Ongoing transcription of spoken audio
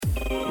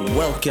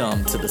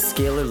Welcome to the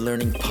Scalar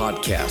Learning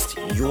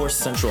Podcast, your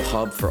central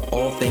hub for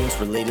all things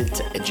related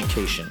to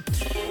education.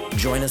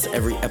 Join us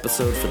every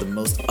episode for the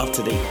most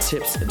up-to-date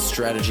tips and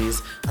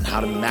strategies on how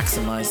to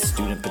maximize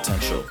student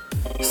potential.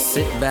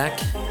 Sit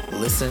back,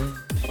 listen,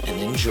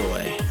 and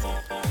enjoy.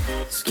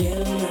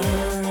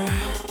 Scalar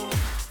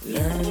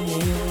Learning,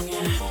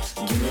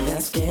 give me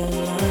that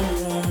Scalar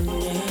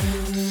Learning.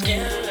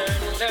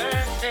 Scalar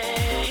Learning.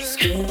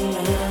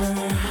 Scalar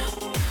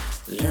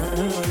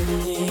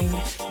Learning,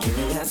 give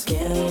me that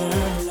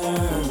Scalar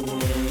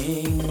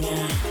Learning.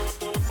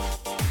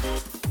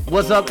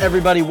 What's up,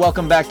 everybody?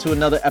 Welcome back to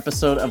another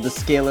episode of the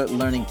Scalar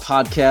Learning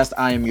Podcast.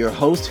 I am your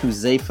host,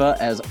 Huzaifa,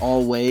 as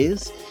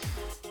always.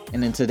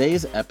 And in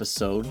today's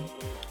episode,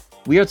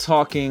 we are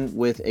talking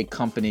with a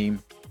company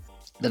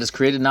that has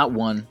created not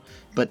one,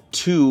 but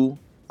two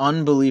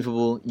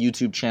unbelievable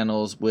YouTube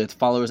channels with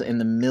followers in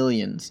the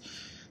millions.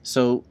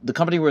 So the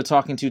company we're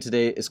talking to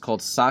today is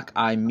called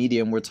Sockeye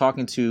Media, and we're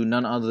talking to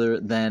none other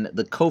than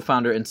the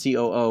co-founder and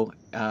COO,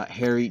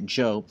 Harry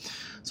Joe.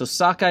 So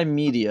Sockeye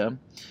Media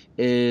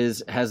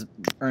has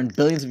earned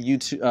billions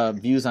of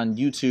views on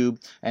YouTube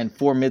and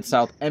 4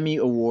 Mid-South Emmy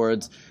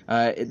Awards.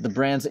 The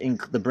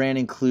brand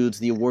includes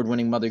the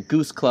award-winning Mother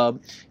Goose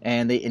Club,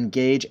 and they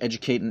engage,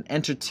 educate, and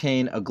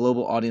entertain a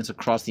global audience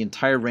across the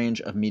entire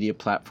range of media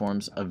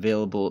platforms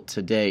available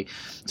today.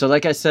 So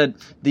like I said,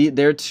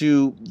 their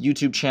two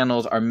YouTube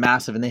channels are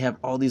massive, and they have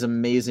all these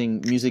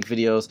amazing music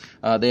videos.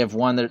 They have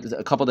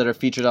a couple that are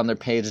featured on their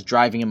page,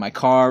 Driving in My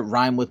Car,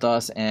 Rhyme With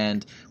Us,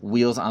 and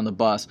Wheels on the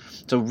Bus.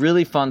 So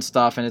really fun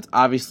stuff, and it's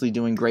obviously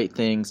doing great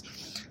things.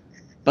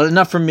 But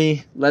enough from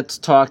me. Let's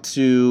talk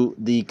to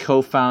the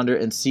co-founder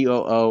and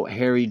COO,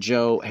 Harry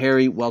Joe.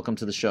 Harry, welcome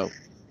to the show.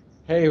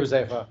 Hey,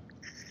 Huzaifa.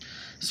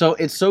 So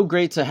it's so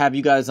great to have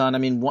you guys on. I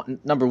mean,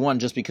 number one,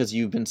 just because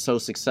you've been so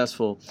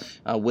successful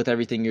with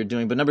everything you're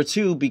doing. But number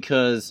two,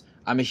 because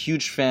I'm a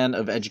huge fan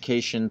of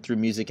education through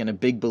music and a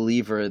big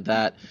believer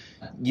that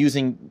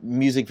using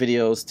music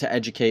videos to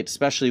educate,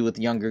 especially with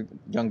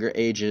younger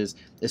ages,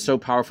 is so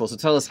powerful. So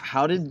tell us,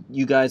 how did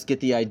you guys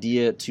get the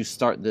idea to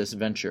start this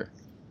venture?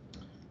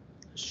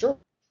 Sure.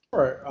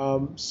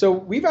 So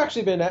we've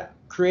actually been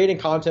creating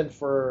content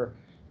for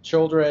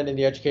children in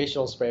the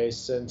educational space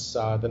since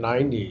the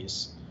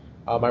 90s.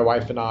 My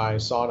wife and I,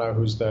 Sana,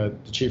 who's the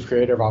chief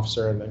creative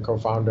officer and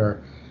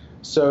co-founder.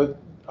 So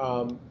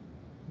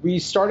we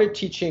started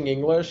teaching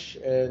English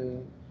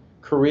in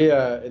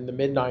Korea in the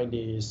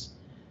mid-90s,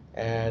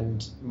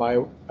 and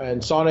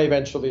Sana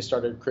eventually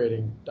started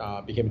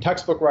became a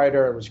textbook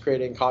writer and was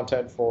creating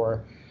content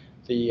for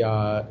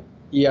the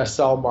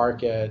ESL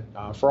market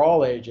for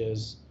all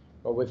ages,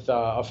 but with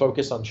a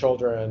focus on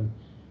children,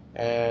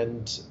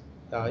 and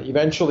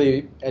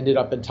eventually ended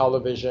up in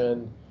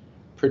television,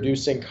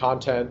 producing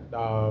content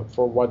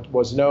for what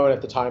was known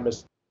at the time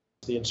as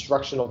the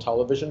instructional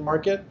television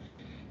market.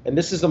 And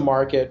this is the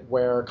market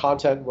where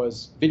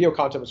video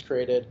content was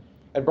created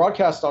and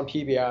broadcast on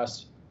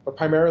PBS, but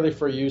primarily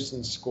for use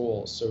in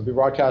schools. So it would be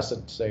broadcast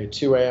at, say,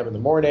 2 a.m. in the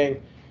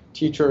morning.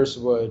 Teachers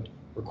would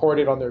record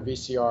it on their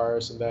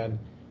VCRs, and then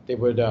they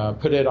would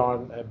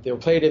they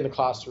would play it in the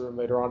classroom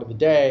later on in the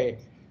day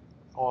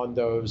on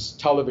those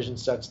television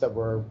sets that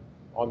were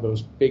on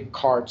those big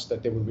carts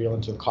that they would reel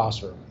into the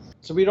classroom.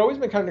 So we'd always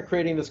been kind of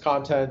creating this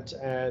content,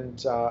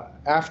 and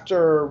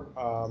after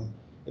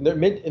in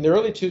the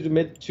early to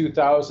mid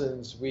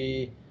 2000s,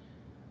 we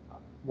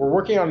were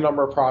working on a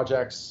number of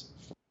projects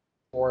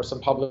for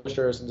some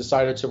publishers and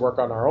decided to work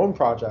on our own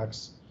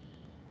projects.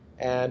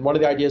 And one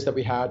of the ideas that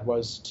we had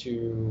was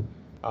to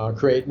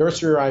create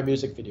nursery rhyme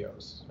music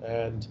videos.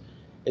 And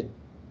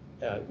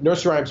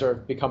nursery rhymes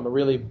have become a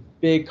really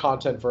big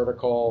content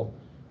vertical.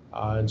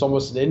 It's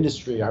almost an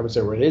industry, I would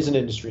say, or it is an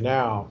industry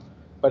now.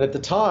 But at the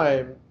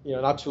time,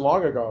 not too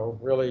long ago,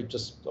 really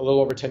just a little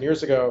over 10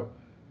 years ago,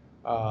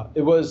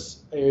 it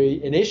was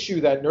an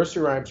issue that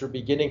nursery rhymes were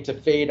beginning to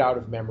fade out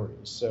of memory.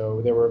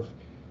 So there were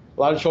a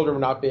lot of children were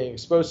not being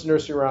exposed to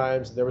nursery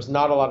rhymes. There was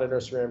not a lot of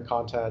nursery rhyme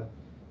content.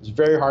 It was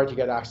very hard to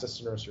get access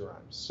to nursery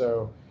rhymes.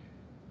 So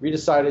we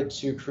decided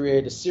to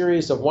create a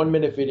series of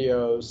 1-minute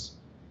videos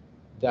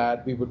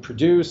that we would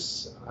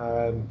produce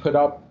and put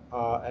up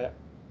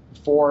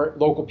for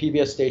local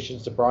PBS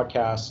stations to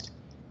broadcast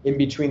in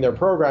between their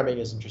programming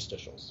as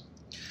interstitials.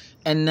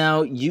 And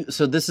now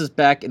so this is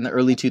back in the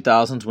early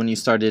 2000s when you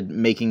started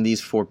making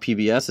these for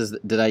PBS.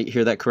 Did I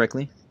hear that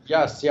correctly?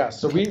 Yes.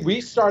 So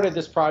we started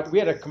this project. We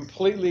had a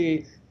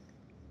completely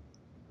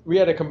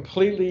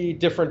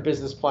different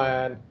business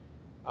plan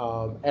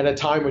at a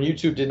time when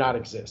YouTube did not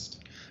exist.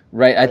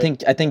 Right. I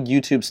think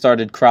YouTube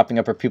started cropping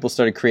up, or people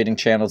started creating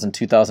channels in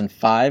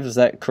 2005. Is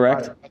that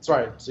correct? Right. That's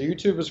right. So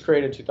YouTube was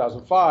created in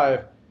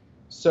 2005.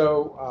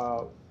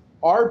 So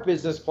our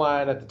business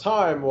plan at the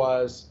time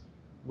was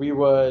we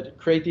would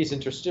create these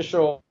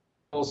interstitials,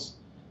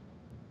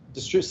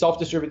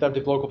 self-distribute them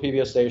to local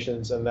PBS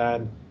stations, and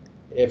then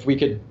if we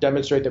could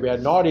demonstrate that we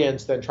had an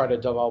audience, then try to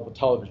develop a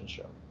television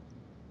show.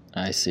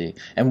 I see.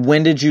 And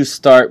when did you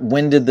start?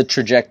 When did the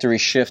trajectory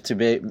shift to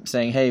be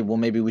saying, hey, well,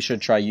 maybe we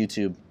should try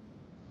YouTube?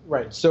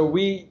 Right.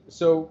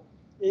 So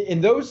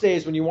in those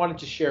days when you wanted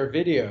to share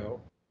video,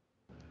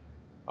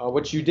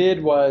 what you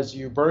did was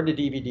you burned a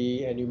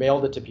DVD and you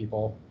mailed it to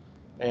people,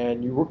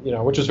 and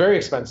which was very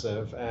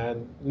expensive,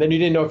 and then you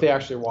didn't know if they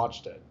actually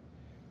watched it.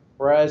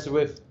 Whereas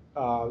with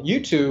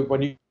YouTube,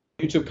 when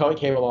YouTube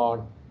came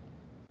along,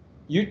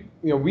 you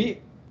you know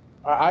we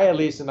I at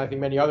least, and I think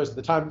many others at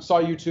the time,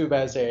 saw YouTube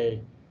as a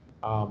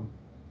um,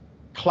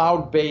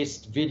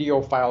 cloud-based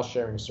video file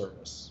sharing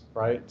service,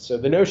 right? So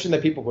the notion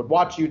that people would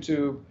watch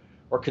YouTube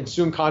or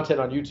consume content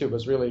on YouTube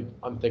was really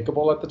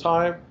unthinkable at the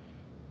time.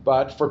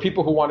 But for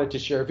people who wanted to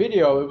share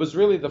video, it was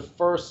really the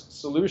first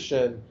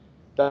solution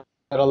that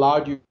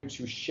allowed you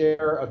to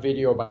share a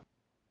video by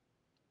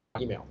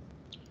email.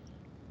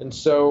 And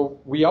so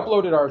we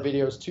uploaded our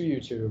videos to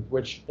YouTube,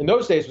 which in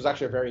those days was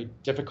actually a very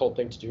difficult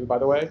thing to do, by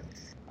the way.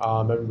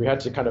 And we had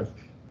to kind of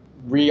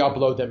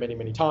re-upload them many,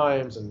 many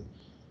times, and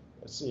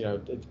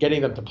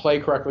getting them to play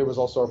correctly was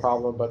also a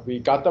problem. But we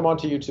got them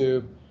onto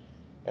YouTube,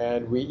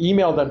 and we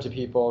emailed them to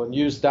people and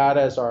used that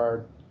as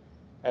our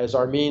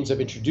means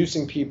of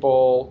introducing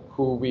people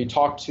who we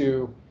talked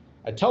to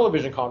at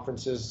television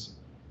conferences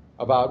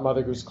about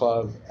Mother Goose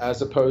Club,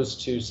 as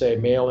opposed to, say,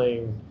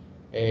 mailing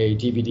a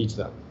DVD to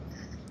them.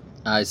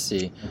 I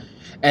see.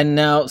 And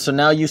now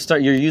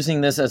you're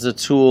using this as a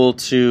tool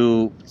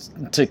to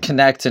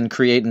connect and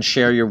create and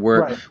share your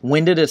work. Right.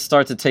 When did it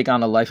start to take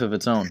on a life of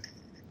its own?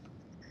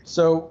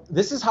 So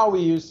this is how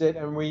we used it,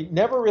 and we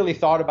never really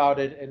thought about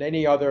it in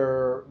any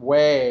other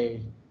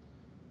way,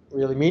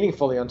 really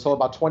meaningfully, until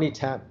about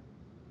 2010.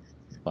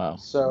 Wow.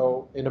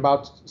 So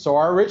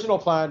our original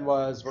plan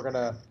was we're going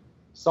to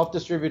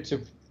self-distribute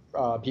to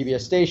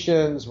PBS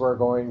stations. We're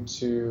going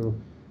to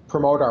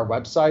promote our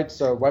website.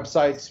 So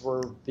websites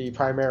were the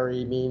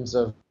primary means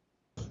of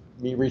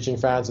me reaching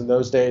fans in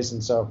those days.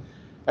 And so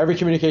every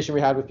communication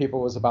we had with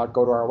people was about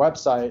go to our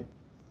website.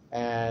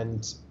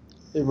 And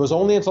it was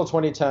only until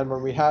 2010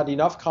 when we had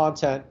enough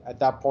content at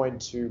that point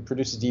to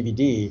produce a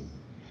DVD,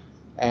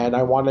 and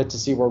I wanted to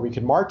see where we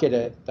could market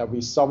it, that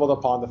we stumbled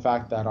upon the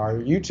fact that our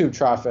YouTube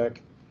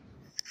traffic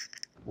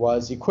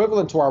was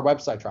equivalent to our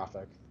website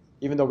traffic,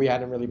 even though we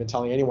hadn't really been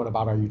telling anyone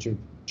about our YouTube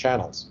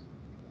channels.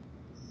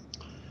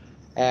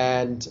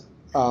 And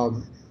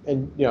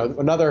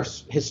another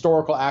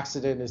historical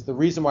accident is the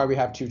reason why we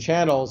have two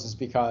channels is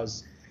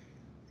because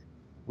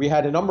we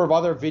had a number of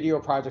other video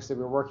projects that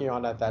we were working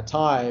on at that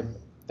time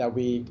that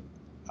we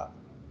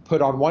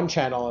put on one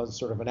channel as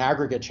sort of an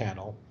aggregate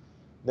channel.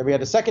 Then we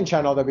had a second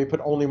channel that we put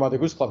only Mother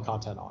Goose Club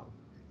content on.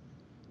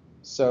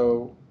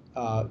 So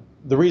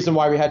the reason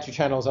why we had two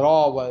channels at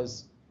all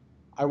was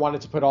I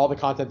wanted to put all the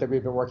content that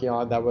we've been working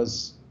on, that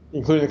was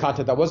including the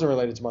content that wasn't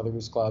related to Mother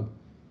Goose Club,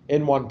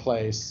 in one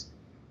place.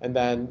 And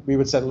then we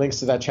would send links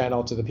to that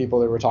channel to the people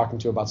that we were talking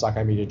to about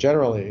Sockeye Media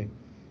generally.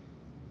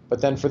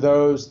 But then for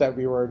those that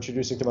we were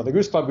introducing to Mother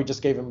Goose Club, we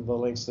just gave them the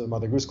links to the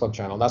Mother Goose Club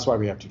channel. That's why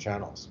we have two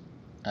channels.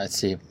 I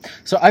see.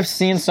 So I've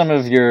seen some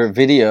of your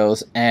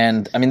videos,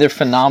 and I mean, they're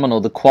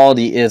phenomenal. The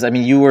quality is, I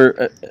mean, you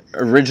were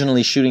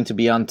originally shooting to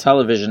be on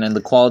television, and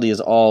the quality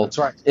is all, That's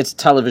right. It's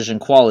television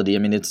quality. I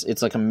mean,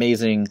 it's like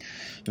amazing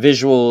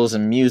visuals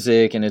and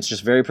music, and it's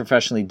just very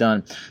professionally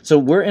done. So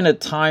we're in a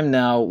time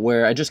now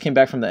where I just came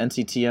back from the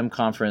NCTM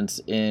conference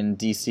in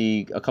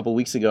DC a couple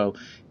weeks ago,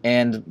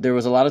 and there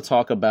was a lot of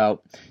talk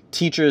about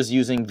teachers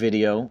using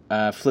video,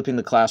 flipping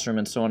the classroom,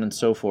 and so on and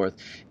so forth.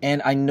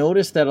 And I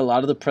noticed that a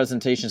lot of the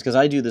presentations, because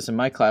I do this in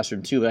my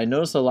classroom too, but I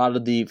noticed a lot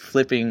of the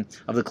flipping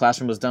of the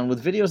classroom was done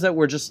with videos that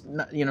were just,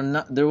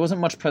 there wasn't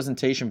much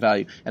presentation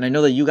value. And I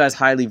know that you guys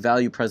highly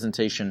value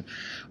presentation.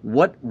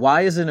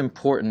 Why is it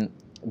important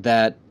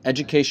that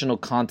educational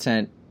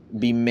content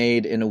be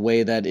made in a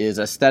way that is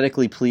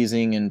aesthetically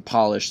pleasing and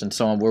polished and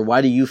so on?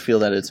 Why do you feel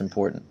that it's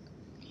important?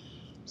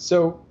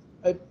 So,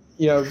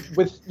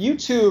 with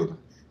YouTube,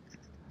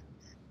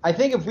 I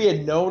think if we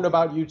had known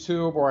about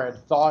YouTube, or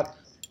had thought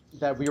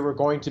that we were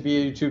going to be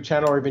a YouTube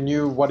channel, or even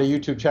knew what a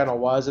YouTube channel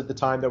was at the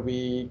time that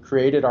we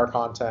created our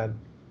content,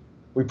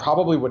 we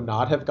probably would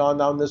not have gone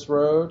down this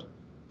road.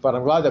 But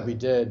I'm glad that we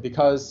did,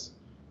 because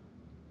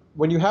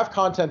when you have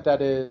content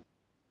that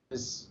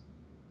is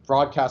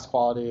broadcast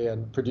quality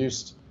and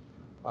produced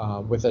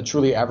with a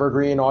truly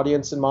evergreen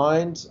audience in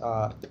mind,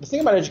 the thing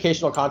about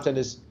educational content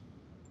is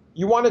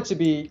you want it to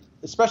be,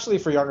 especially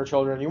for younger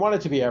children, you want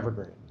it to be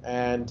evergreen.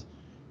 And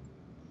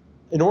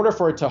in order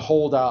for it to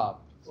hold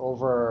up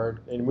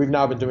and we've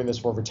now been doing this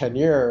for over 10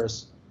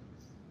 years,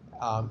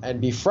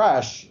 and be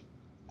fresh,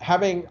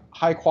 having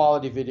high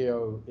quality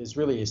video is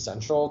really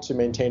essential to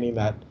maintaining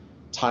that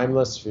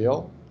timeless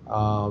feel.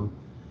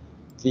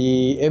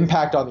 The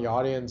impact on the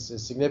audience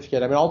is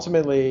significant. I mean,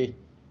 ultimately,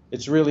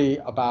 it's really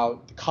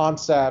about the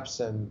concepts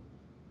and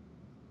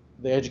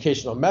the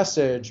educational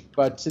message,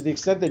 but to the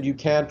extent that you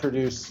can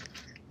produce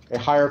a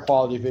higher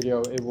quality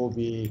video, it will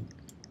be,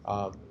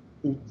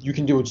 you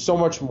can do so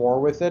much more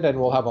with it, and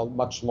will have a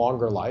much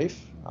longer life.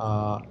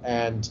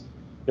 And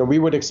we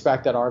would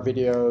expect that our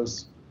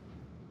videos,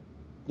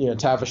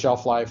 to have a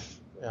shelf life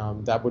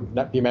that would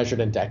not be measured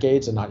in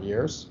decades and not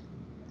years.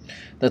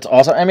 That's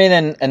awesome. I mean,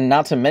 and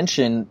not to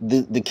mention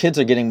the kids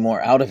are getting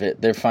more out of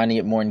it. They're finding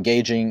it more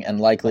engaging and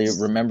likely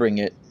remembering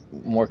it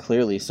more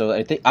clearly. So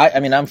I think I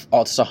mean I'm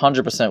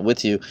 100%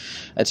 with you.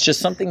 It's just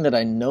something that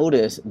I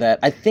noticed that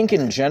I think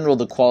in general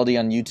the quality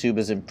on YouTube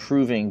is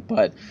improving,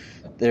 but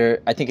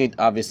I think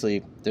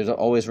obviously there's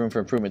always room for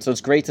improvement. So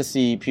it's great to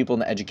see people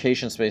in the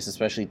education space,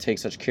 especially, take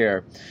such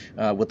care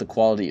with the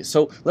quality.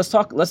 So let's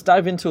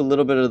dive into a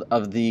little bit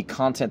of the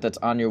content that's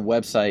on your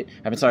website.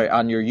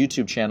 On your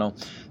YouTube channel.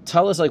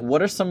 Tell us, like,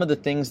 what are some of the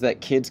things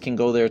that kids can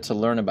go there to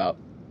learn about?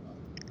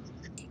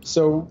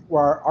 So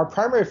our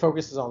primary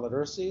focus is on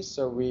literacy.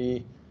 So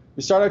we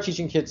start out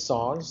teaching kids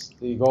songs.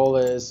 The goal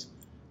is,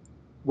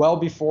 well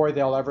before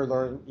they'll ever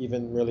learn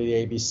even really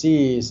the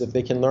ABCs, if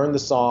they can learn the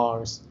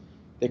songs,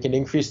 they can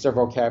increase their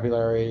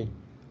vocabulary.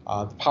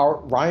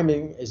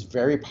 Rhyming is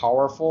very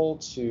powerful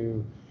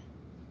to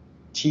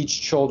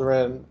teach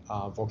children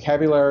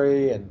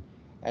vocabulary,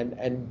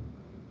 and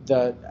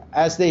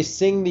as they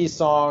sing these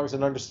songs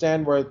and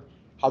understand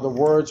how the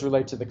words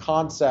relate to the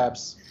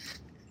concepts,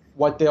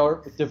 what they're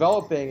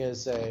developing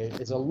is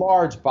a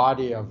large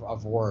body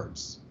of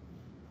words.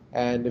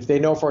 And if they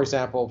know, for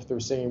example, if they're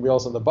singing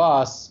Wheels on the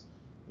Bus,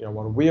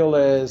 what a wheel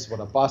is,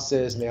 what a bus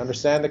is, and they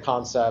understand the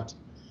concept,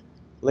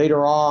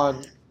 later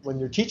on, when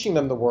you're teaching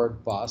them the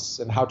word bus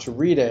and how to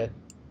read it,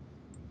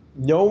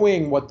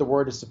 knowing what the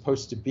word is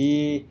supposed to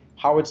be,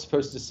 how it's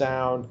supposed to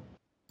sound,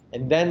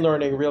 and then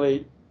learning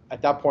really,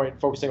 at that point,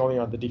 focusing only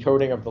on the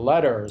decoding of the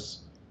letters,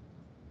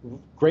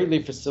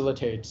 greatly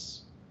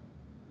facilitates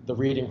the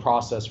reading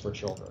process for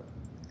children.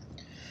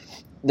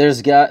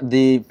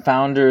 The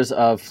founders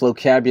of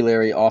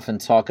Flocabulary often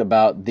talk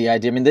about the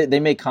idea. I mean, they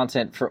make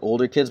content for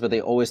older kids, but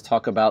they always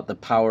talk about the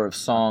power of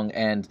song,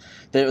 and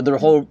their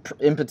whole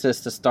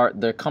impetus to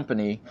start their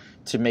company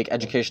to make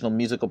educational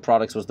musical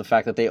products was the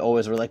fact that they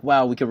always were like,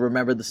 wow, we could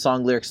remember the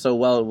song lyrics so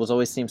well. It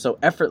always seemed so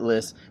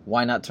effortless.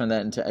 Why not turn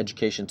that into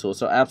education tools?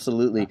 So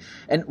absolutely.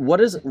 And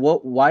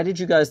why did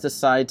you guys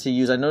decide to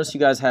use, I noticed you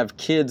guys have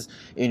kids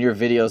in your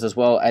videos as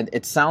well, and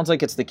it sounds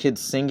like it's the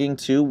kids singing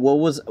too. What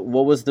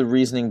was the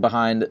reasoning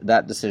behind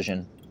that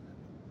decision?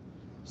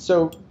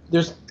 So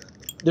there's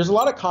a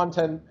lot of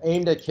content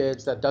aimed at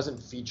kids that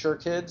doesn't feature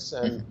kids,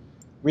 and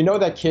we know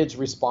that kids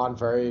respond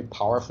very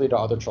powerfully to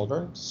other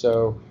children.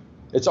 So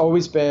it's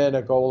always been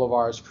a goal of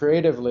ours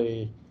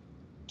creatively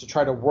to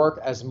try to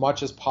work as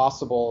much as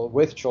possible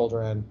with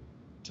children,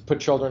 to put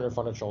children in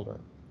front of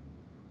children.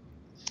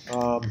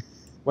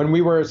 When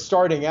we were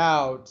starting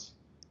out,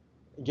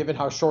 given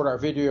how short our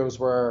videos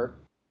were,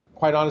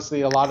 quite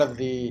honestly, a lot of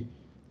the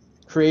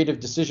creative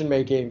decision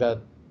making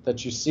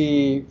that you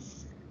see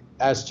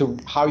as to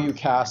how you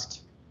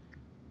cast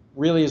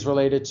really is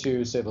related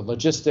to, say, the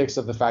logistics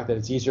of the fact that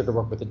it's easier to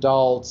work with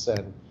adults,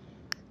 and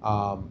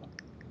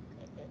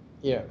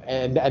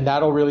and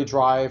that'll really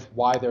drive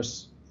why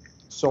there's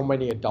so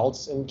many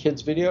adults in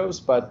kids'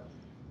 videos. But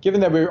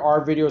given that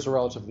our videos are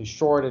relatively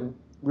short and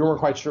we weren't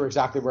quite sure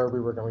exactly where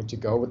we were going to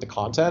go with the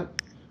content,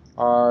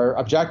 our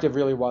objective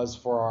really was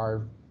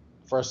for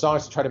our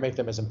songs to try to make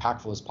them as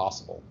impactful as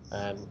possible.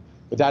 And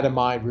with that in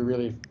mind, we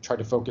really try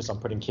to focus on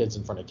putting kids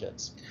in front of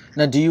kids.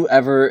 Now, do you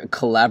ever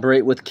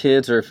collaborate with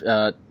kids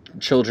or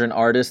children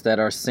artists that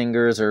are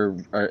singers or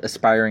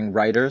aspiring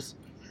writers?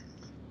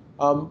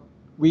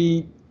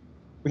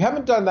 We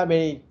haven't done that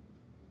many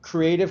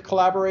creative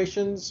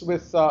collaborations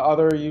with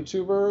other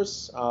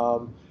YouTubers.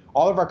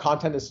 All of our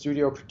content is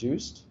studio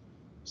produced.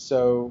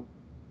 So,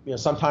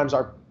 sometimes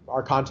our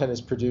content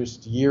is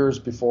produced years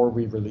before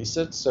we release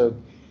it. So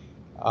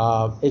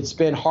it's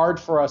been hard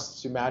for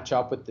us to match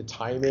up with the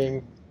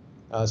timing,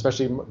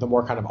 especially the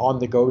more kind of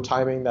on-the-go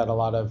timing that a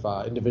lot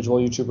of individual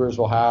YouTubers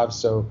will have.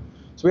 So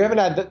we haven't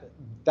had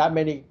that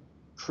many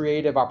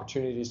creative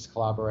opportunities to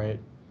collaborate,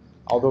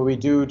 although we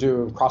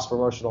do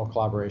cross-promotional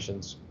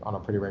collaborations on a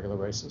pretty regular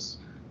basis.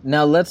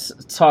 Now let's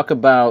talk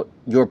about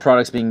your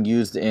products being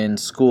used in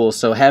schools.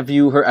 So have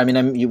you heard,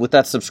 with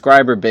that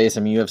subscriber base,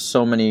 you have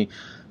so many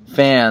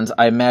fans,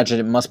 I imagine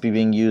it must be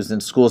being used in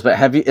schools,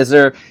 but is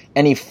there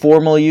any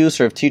formal use,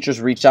 or have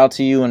teachers reached out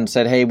to you and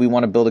said, hey, we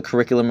want to build a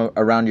curriculum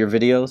around your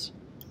videos?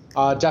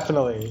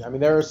 Definitely.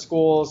 There are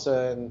schools,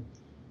 and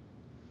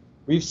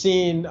we've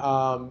seen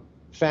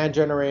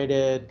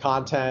fan-generated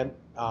content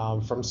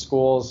from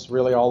schools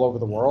really all over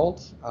the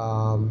world,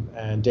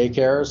 and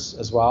daycares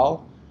as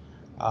well.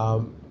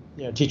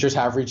 Teachers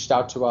have reached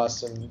out to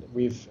us, and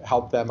we've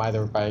helped them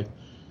either by,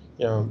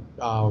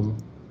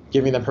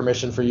 giving them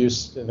permission for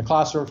use in the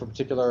classroom for a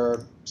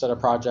particular set of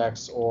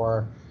projects,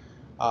 or,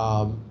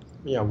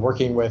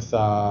 working with.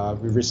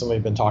 We've recently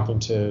been talking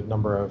to a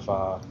number of,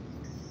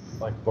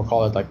 we'll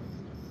call it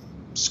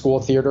school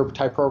theater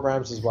type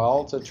programs as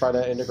well, to try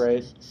to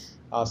integrate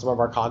some of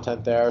our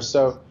content there.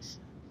 So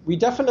we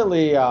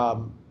definitely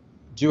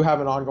do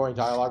have an ongoing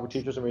dialogue with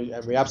teachers,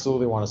 and we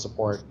absolutely want to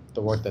support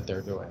the work that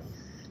they're doing.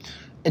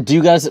 Do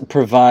you guys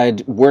provide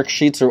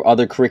worksheets or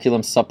other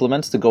curriculum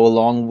supplements to go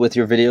along with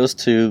your videos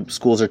to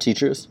schools or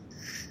teachers?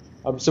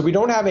 So we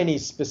don't have any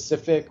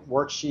specific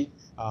worksheet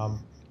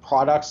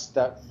products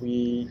that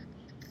we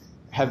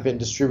have been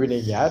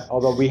distributing yet,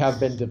 although we have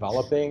been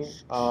developing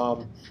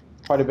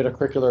quite a bit of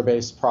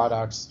curricular-based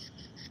products.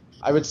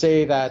 I would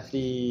say that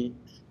the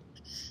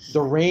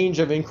range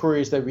of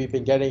inquiries that we've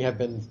been getting have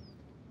been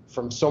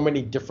from so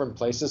many different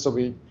places.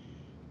 So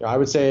I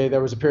would say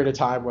there was a period of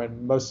time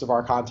when most of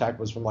our contact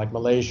was from like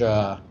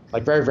Malaysia,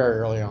 like very, very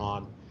early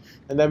on.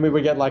 And then we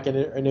would get like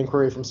an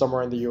inquiry from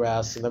somewhere in the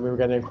US, and then we would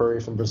get an inquiry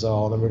from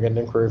Brazil, and then we would get an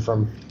inquiry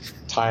from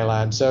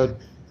Thailand. So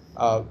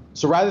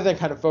rather than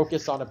kind of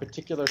focus on a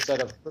particular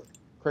set of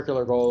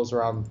curricular goals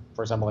around,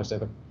 for example, like say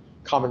the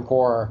Common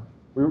Core,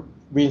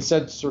 we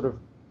instead sort of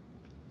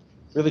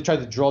really tried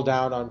to drill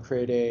down on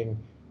creating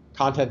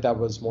content that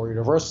was more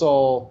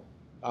universal,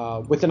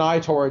 with an eye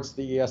towards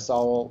the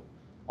ESL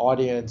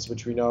audience,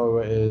 which we know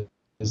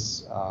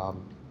is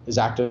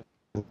actively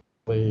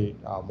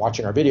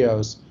watching our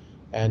videos,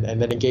 and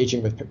then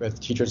engaging with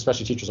teachers,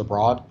 especially teachers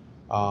abroad,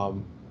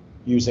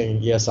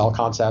 using ESL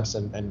concepts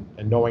and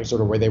knowing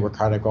sort of where they were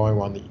kind of going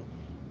on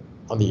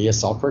the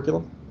ESL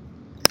curriculum.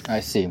 I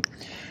see.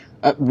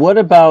 What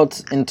about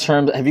in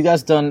terms, have you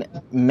guys done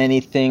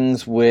many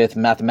things with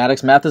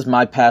mathematics? Math is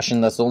my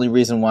passion. That's the only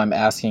reason why I'm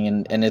asking,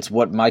 and it's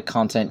what my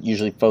content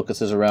usually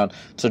focuses around.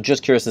 So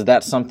just curious, is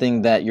that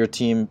something that your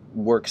team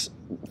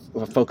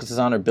focuses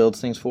on or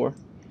builds things for?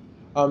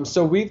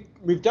 So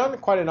we've done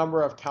quite a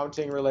number of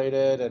counting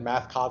related and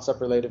math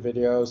concept related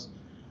videos.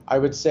 I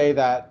would say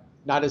that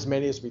not as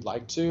many as we'd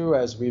like to,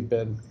 as we've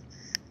been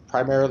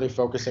primarily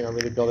focusing on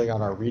really building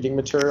on our reading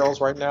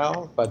materials right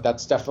now, but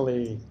that's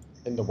definitely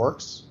in the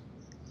works.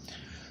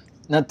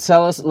 Now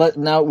tell us,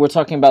 now we're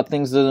talking about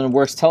things that are in the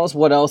works. Tell us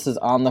what else is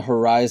on the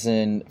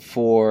horizon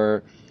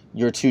for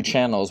your two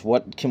channels.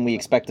 What can we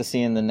expect to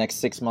see in the next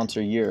 6 months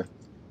or year?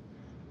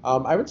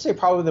 I would say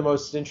probably the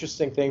most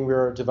interesting thing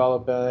we're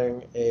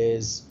developing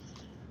is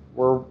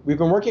we've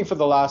been working for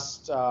the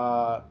last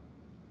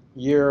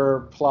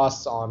year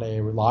plus on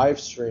a live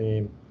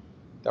stream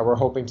that we're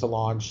hoping to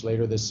launch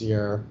later this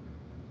year,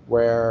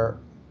 where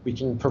we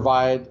can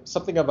provide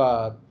something of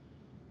a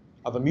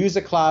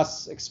music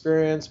class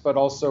experience, but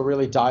also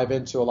really dive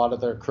into a lot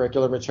of the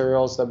curricular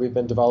materials that we've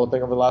been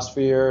developing over the last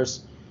few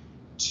years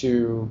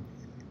to,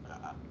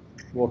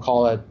 we'll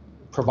call it,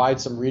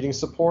 provide some reading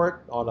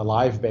support on a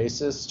live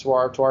basis to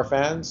our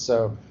fans.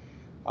 So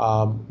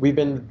we've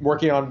been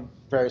working on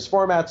various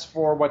formats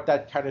for what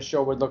that kind of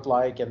show would look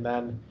like, and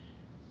then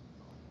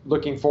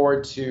looking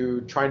forward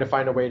to trying to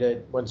find a way to,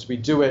 once we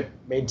do it,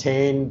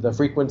 maintain the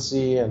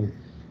frequency and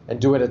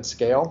do it at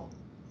scale.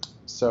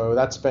 So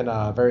that's been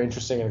a very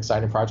interesting and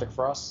exciting project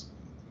for us.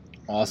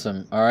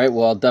 Awesome. All right.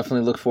 Well, I'll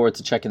definitely look forward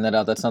to checking that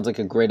out. That sounds like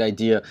a great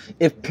idea.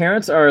 If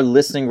parents are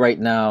listening right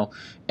now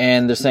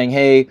and they're saying,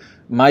 hey,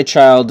 my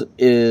child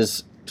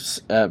is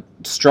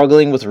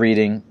struggling with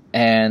reading,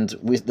 and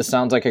this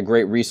sounds like a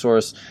great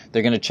resource,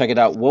 they're going to check it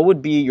out, what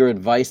would be your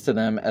advice to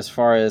them as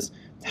far as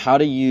how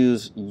to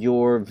use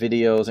your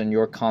videos and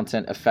your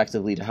content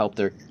effectively to help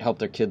their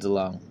kids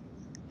along?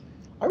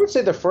 I would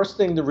say the first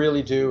thing to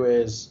really do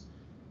is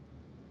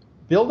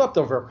build up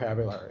the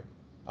vocabulary.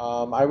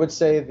 I would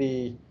say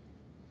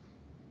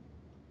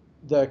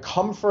the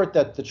comfort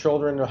that the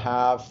children will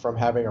have from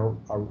having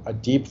a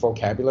deep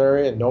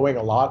vocabulary and knowing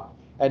a lot,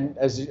 and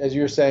as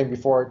you were saying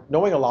before,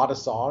 knowing a lot of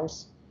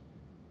songs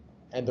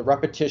and the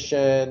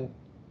repetition,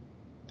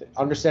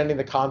 understanding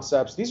the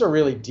concepts. These are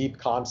really deep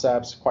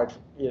concepts.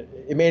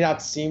 It may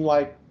not seem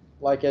like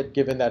it,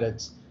 given that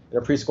it's in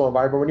a preschool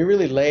environment, but when you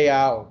really lay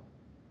out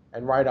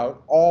and write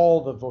out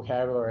all the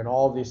vocabulary and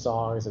all of these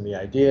songs and the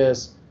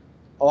ideas,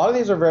 a lot of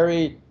these are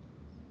very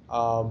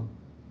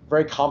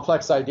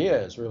complex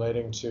ideas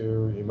relating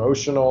to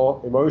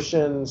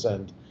emotions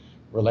and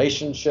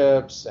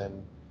relationships,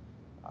 and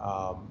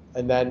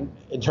then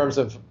in terms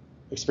of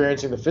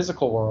experiencing the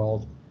physical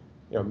world,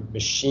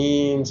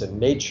 machines and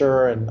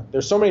nature, and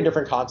there's so many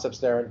different concepts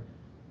there. And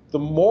the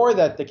more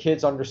that the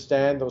kids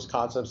understand those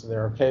concepts and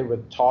they're okay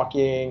with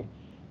talking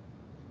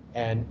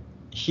and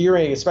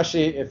hearing,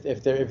 especially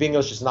if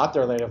English is not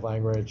their native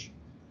language,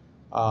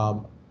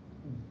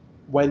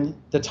 when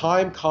the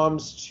time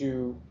comes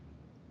to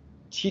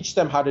teach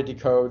them how to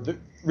decode,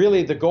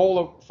 really the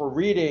goal for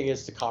reading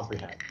is to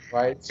comprehend,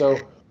 right? So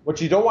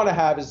what you don't want to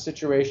have is a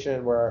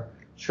situation where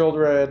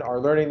children are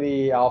learning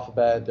the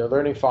alphabet, they're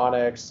learning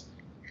phonics,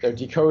 they're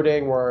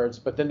decoding words,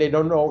 but then they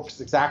don't know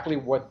exactly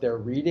what they're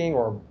reading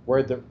or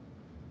where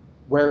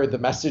the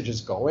message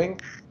is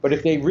going. But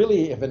if they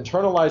really have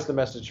internalized the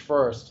message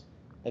first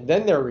and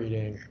then they're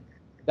reading,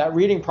 that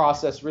reading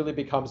process really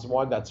becomes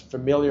one that's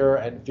familiar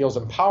and feels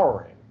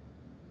empowering,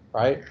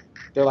 right?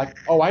 They're like,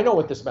 oh, I know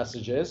what this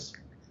message is.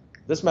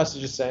 This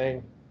message is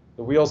saying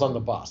the wheels on the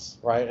bus,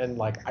 right? And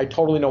like, I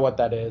totally know what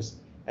that is,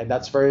 and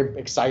that's very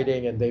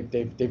exciting, and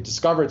they've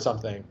discovered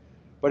something.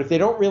 But if they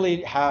don't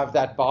really have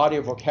that body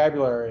of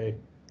vocabulary,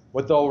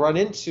 what they'll run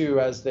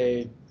into as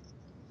they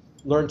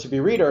learn to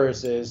be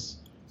readers is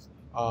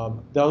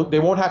they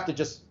won't have to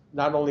just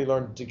not only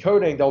learn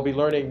decoding, they'll be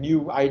learning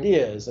new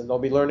ideas, and they'll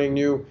be learning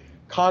new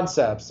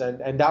concepts,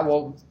 and that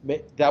will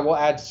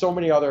add so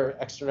many other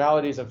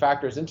externalities and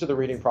factors into the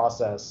reading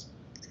process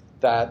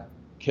that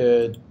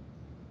could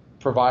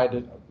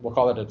provide, we'll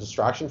call it a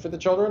distraction for the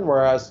children.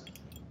 Whereas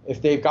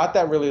if they've got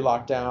that really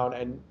locked down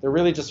and they're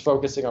really just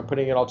focusing on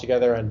putting it all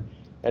together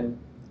and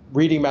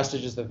reading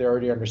messages that they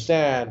already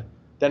understand,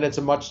 then it's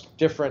a much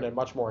different and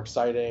much more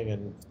exciting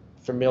and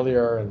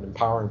familiar and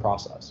empowering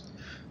process.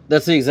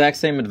 That's the exact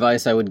same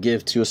advice I would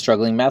give to a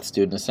struggling math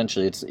student.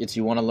 Essentially, it's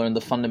you want to learn the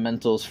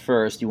fundamentals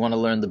first. You want to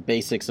learn the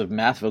basics of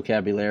math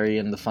vocabulary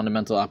and the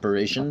fundamental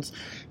operations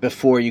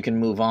before you can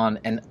move on.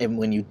 And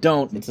when you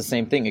don't, it's the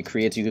same thing. It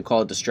creates, you could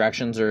call it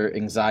distractions or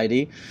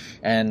anxiety.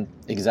 And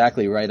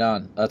exactly, right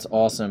on. That's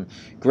awesome.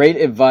 Great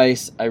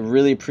advice. I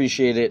really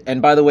appreciate it.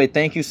 And by the way,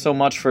 thank you so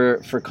much for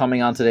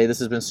coming on today. This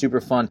has been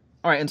super fun.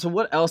 All right, and so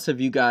what else have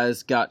you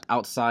guys got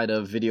outside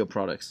of video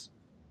products?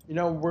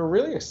 We're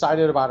really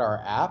excited about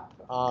our app.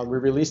 We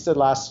released it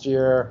last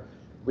year.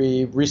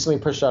 We recently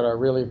pushed out a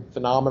really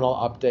phenomenal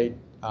update.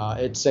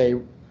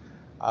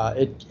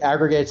 It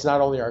aggregates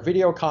not only our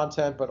video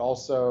content, but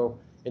also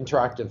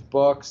interactive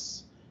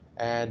books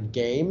and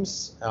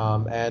games.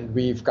 And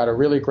we've got a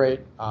really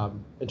great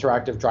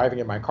interactive Driving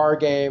in My Car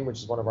game, which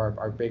is one of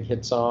our big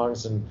hit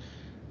songs. And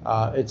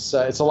it's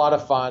a lot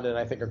of fun, and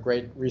I think a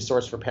great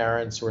resource for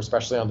parents who are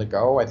especially on the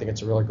go. I think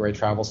it's a really great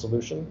travel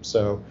solution.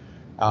 So,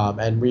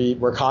 and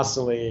we're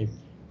constantly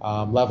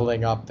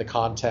leveling up the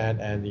content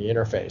and the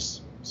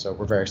interface. So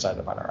we're very excited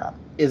about our app.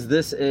 Is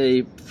this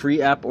a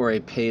free app or a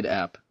paid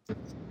app?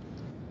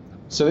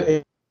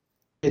 So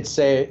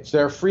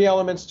there are free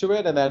elements to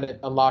it, and then it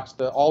unlocks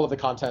all of the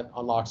content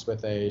unlocks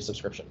with a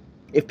subscription.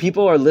 If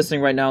people are listening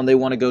right now and they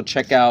want to go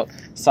check out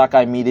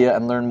Sockeye Media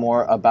and learn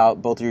more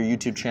about both your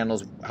YouTube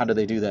channels, how do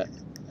they do that?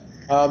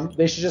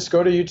 They should just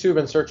go to YouTube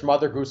and search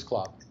Mother Goose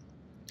Club,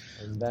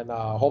 and then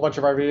a whole bunch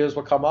of our videos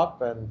will come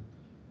up, and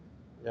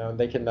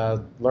they can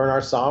learn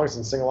our songs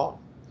and sing along.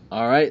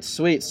 All right,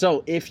 sweet.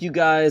 So if you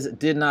guys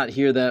did not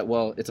hear that,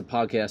 well, it's a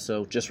podcast,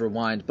 so just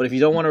rewind. But if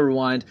you don't want to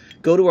rewind,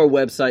 go to our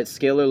website,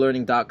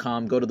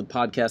 scalarlearning.com, go to the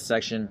podcast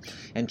section,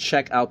 and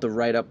check out the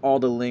write-up. All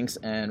the links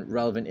and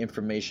relevant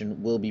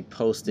information will be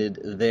posted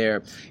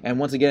there. And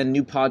once again,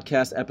 new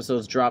podcast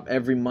episodes drop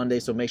every Monday,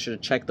 so make sure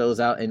to check those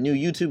out. And new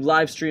YouTube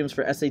live streams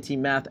for SAT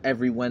Math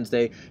every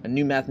Wednesday. And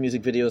new math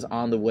music videos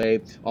on the way,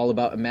 all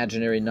about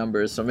imaginary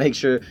numbers. So make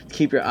sure to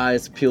keep your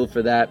eyes peeled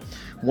for that.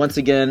 Once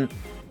again,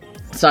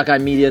 Sockeye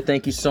Media,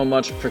 thank you so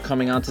much for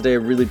coming on today. I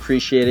really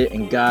appreciate it.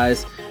 And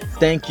guys,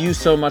 thank you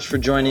so much for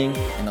joining,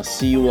 and I'll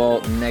see you all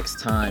next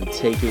time.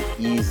 Take it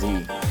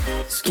easy.